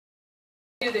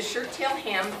Do the shirt tail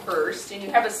hem first, and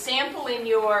you have a sample in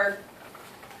your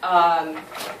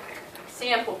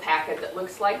sample packet that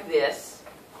looks like this.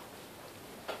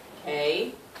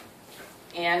 Okay,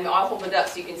 and I'll hold it up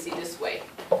so you can see this way.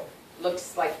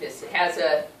 Looks like this. It has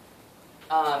a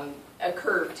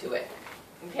curve to it.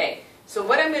 Okay, so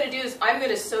what I'm going to do is I'm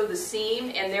going to sew the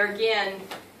seam, and there again,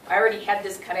 I already had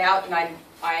this cut out, and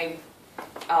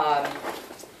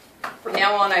from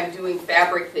now on I'm doing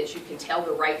fabric that you can tell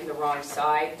the right and the wrong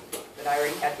side, but I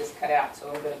already had this cut out, so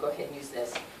I'm going to go ahead and use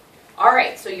this.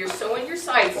 Alright, so you're sewing your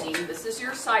side seam. This is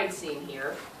your side seam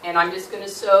here, and I'm just going to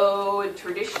sew a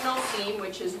traditional seam,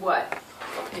 which is what?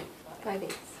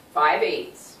 5/8.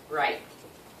 5/8, right.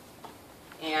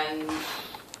 And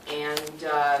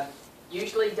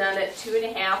usually done at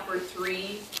 2.5 or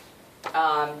 3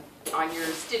 on your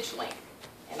stitch length.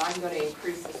 And I'm going to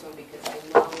increase this one because I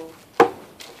know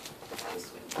this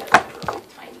one has a really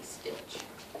tiny stitch.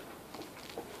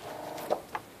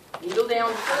 Needle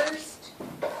down first.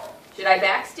 Should I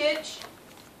backstitch?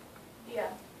 Yeah.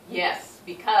 Yes,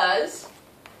 because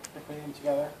You're putting them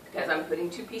together? Because I'm putting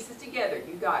 2 pieces together.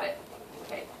 You got it.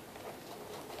 Okay.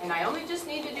 And I only just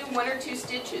need to do 1 or 2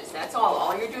 stitches. That's all.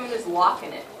 All you're doing is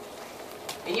locking it.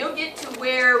 And you'll get to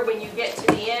where, when you get to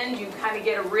the end, you kind of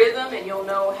get a rhythm, and you'll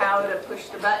know how to push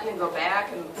the button and go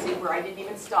back and see where I didn't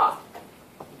even stop.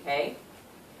 Okay?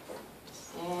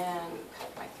 And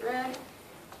cut my thread.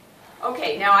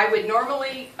 Okay, now I would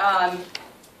normally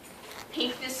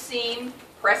pink this seam,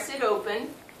 press it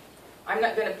open. I'm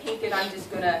not going to pink it, I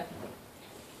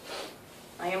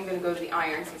am going to go to the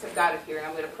iron since I've got it here, and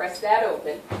I'm going to press that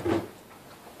open.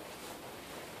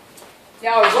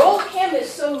 Now a rolled hem is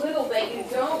so little that you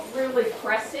don't really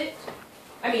press it.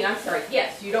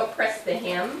 Yes, you don't press the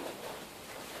hem.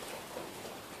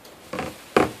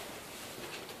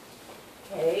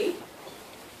 Okay.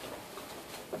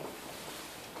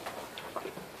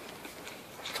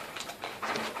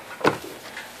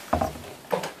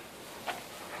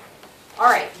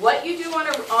 Alright, what you do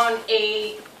on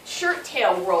a shirt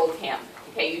tail rolled hem.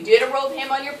 Okay, you did a rolled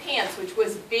hem on your pants, which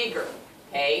was bigger.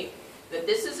 Okay, but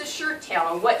this is a shirt tail,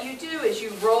 and what you do is you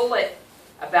roll it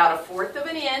about 1/4 of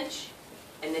an inch,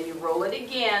 and then you roll it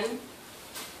again.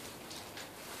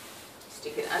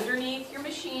 Stick it underneath your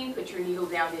machine, put your needle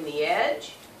down in the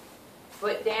edge,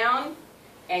 foot down,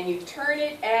 and you turn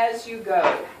it as you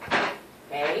go.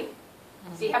 Okay,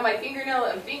 see how my fingernail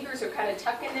and fingers are kind of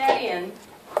tucking that in,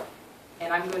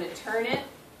 and I'm going to turn it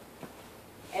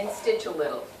and stitch a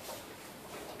little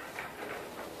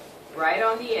right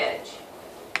on the edge.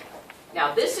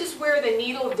 Now this is where the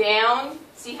needle down,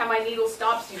 see how my needle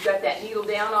stops? You've got that needle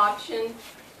down option.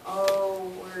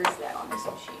 Oh, where is that on this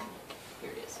machine?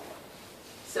 Here it is.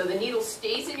 So the needle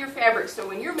stays in your fabric, so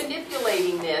when you're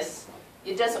manipulating this,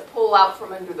 it doesn't pull out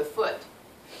from under the foot.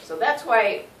 So that's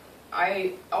why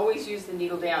I always use the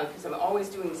needle down, because I'm always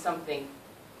doing something.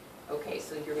 Okay,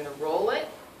 so you're going to roll it.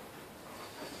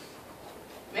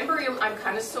 Remember, I'm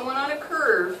kind of sewing on a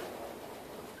curve,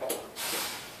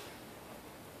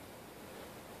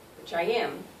 which I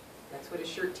am. That's what a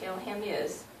shirt tail hem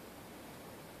is.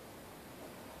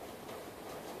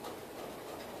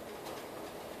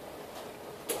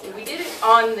 See, we did it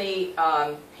on the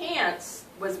pants,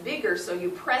 was bigger, so you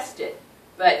pressed it.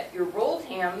 But your rolled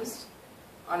hems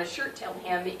on a shirt tail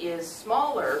hem is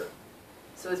smaller,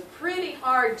 so it's pretty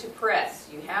hard to press.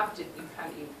 You have to,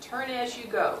 you turn as you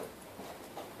go.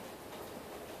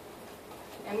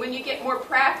 And when you get more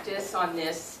practice on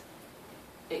this,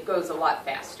 it goes a lot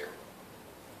faster.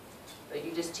 But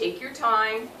you just take your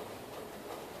time.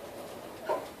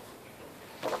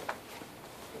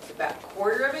 It's about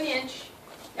 1/4 of an inch.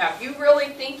 Now, if you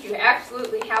really think you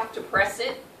absolutely have to press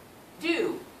it,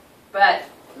 do. But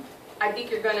I think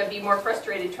you're going to be more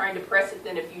frustrated trying to press it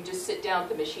than if you just sit down at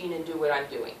the machine and do what I'm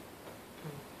doing.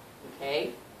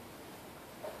 Okay?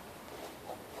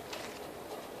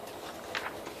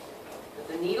 But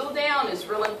the needle down is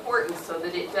real important so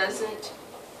that it doesn't...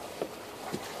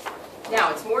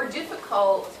 Now, it's more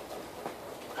difficult...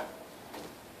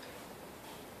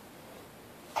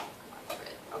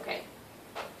 Okay.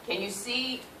 Can you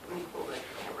see... Let me pull the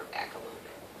camera back a little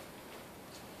bit.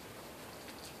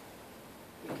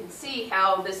 You can see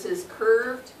how this is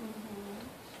curved.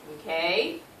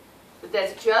 Okay? But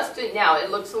that's just it. Now, it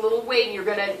looks a little weight, and you're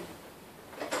going to...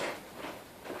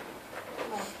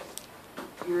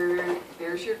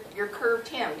 There's your curved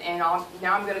hem. And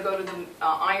now I'm going to go to the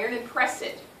iron and press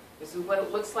it. This is what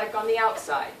it looks like on the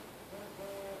outside.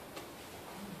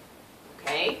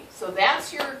 Okay? So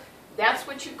that's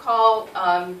what you call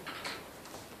a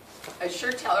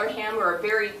shirt tail hem or a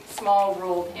very small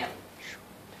rolled hem.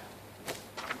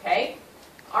 Okay?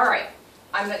 All right,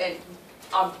 I'm gonna,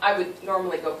 I would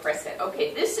normally go press that.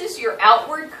 Okay, this is your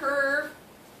outward curve.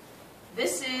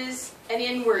 This is an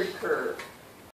inward curve.